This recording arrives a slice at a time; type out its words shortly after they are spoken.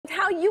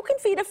you can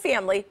feed a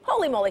family,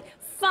 holy moly,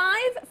 5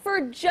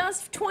 for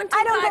just $25.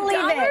 I don't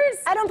believe it.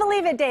 I don't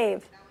believe it,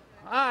 Dave.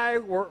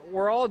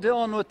 We're all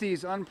dealing with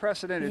these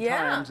unprecedented Yeah.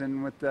 times,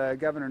 and with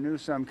Governor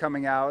Newsom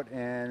coming out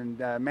and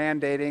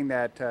mandating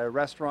that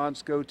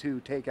restaurants go to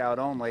takeout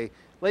only.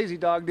 Lazy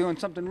Dog doing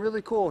something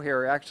really cool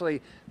here.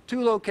 Actually,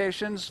 2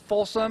 locations,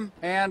 Folsom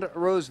and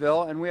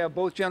Roseville, and we have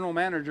both general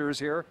managers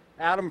here,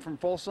 Adam from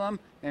Folsom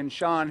and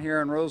Sean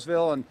here in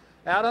Roseville. And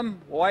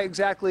Adam, why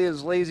exactly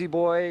is Lazy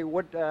Boy?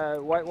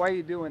 Why are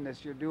you doing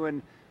this? You're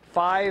doing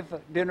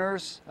 5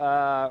 dinners,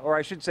 or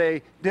I should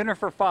say, dinner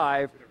for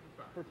 5.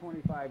 For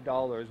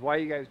 $25. Why are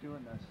you guys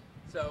doing this?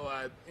 So,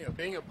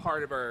 being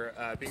part of our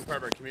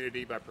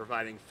community by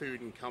providing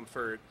food and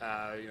comfort,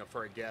 for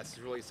our guests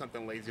is really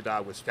something Lazy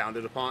Dog was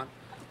founded upon.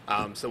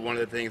 So one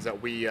of the things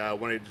that we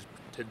wanted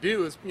to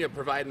do is,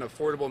 provide an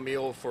affordable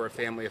meal for a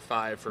family of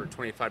 5 for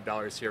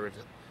 $25 here with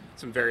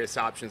some various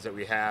options that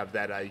we have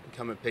that you can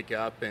come and pick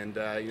up and,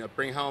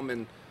 bring home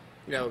and,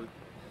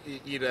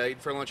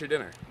 eat for lunch or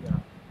dinner. Yeah.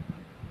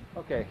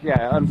 Okay,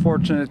 yeah,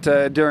 unfortunate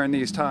during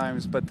these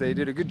times, but they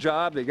did a good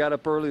job. They got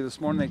up early this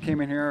morning. They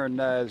came in here,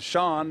 and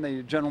Sean,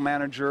 the general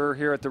manager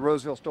here at the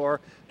Roseville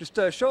store, just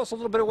show us a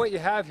little bit of what you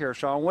have here,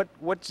 Sean.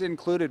 What's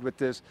included with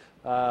this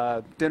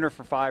dinner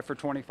for 5 for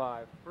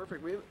 $25?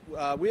 Perfect. We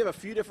have a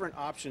few different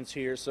options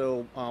here.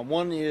 So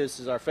one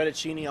is our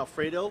fettuccine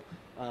Alfredo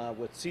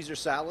with Caesar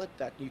salad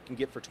that you can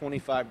get for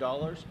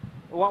 $25.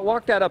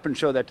 Walk that up and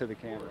show that to the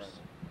camera.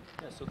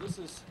 Yeah, so this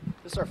is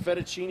our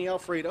fettuccine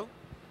Alfredo.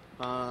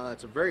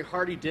 It's a very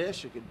hearty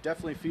dish. It could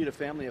definitely feed a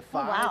family of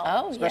 5,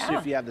 wow. especially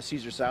if you have the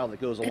Caesar salad that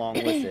goes along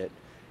with it.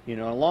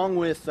 Along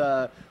with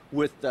the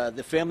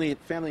family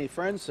and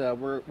friends,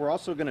 we're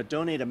also going to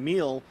donate a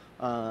meal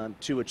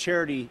to a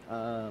charity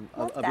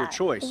of your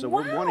choice. So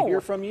we want to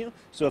hear from you.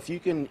 So if you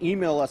can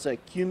email us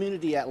at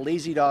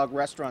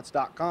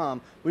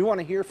community@lazydogrestaurants.com, we want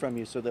to hear from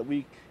you so that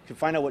we can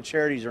find out what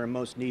charities are in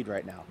most need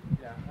right now.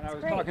 Yeah, and I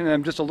was talking to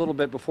them just a little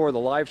bit before the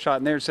live shot,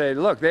 and they're saying,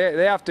 look,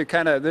 they have to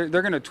they're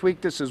going to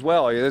tweak this as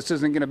well. This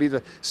isn't going to be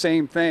the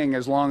same thing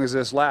as long as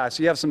this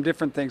lasts. You have some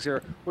different things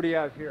here. What do you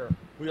have here?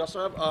 We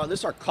also have this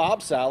is our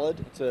Cobb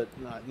salad. It's a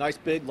nice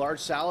big large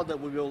salad that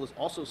we'll be able to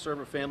also serve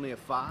a family of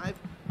 5.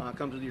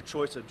 Comes with your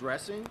choice of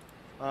dressing.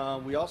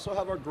 We also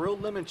have our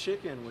grilled lemon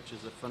chicken, which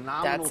is a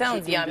phenomenal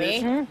sounds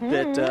yummy. dish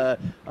that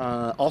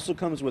also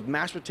comes with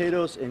mashed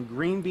potatoes and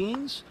green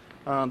beans.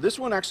 This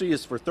one actually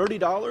is for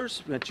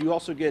 $30, but you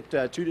also get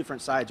 2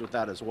 different sides with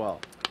that as well.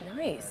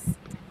 Nice.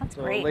 That's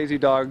So great. Lazy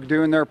Dog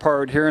doing their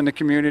part here in the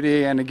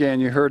community, and again,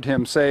 you heard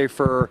him say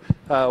for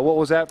what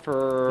was that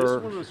for?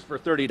 This one was for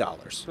 $30.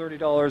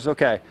 $30.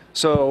 Okay,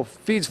 so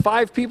feeds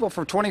 5 people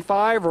for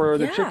 $25, or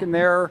the Yeah. chicken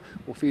there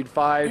will feed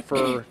 5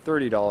 for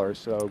 $30.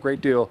 So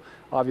great deal.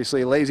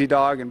 Obviously, Lazy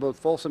Dog and both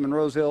Folsom and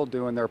Roseville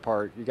doing their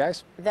part. You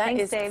guys? That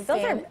is Thanks, Dave.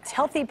 Those are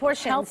healthy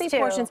portions, Healthy too.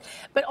 portions.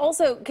 But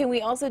also, can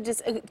we also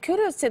just,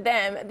 kudos to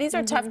them. These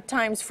are tough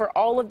times for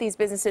all of these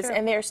businesses,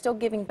 and they're still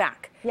giving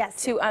back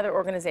Yes. to other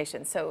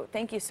organizations. So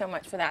thank you so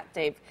much for that,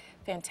 Dave.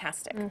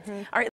 Fantastic. All right.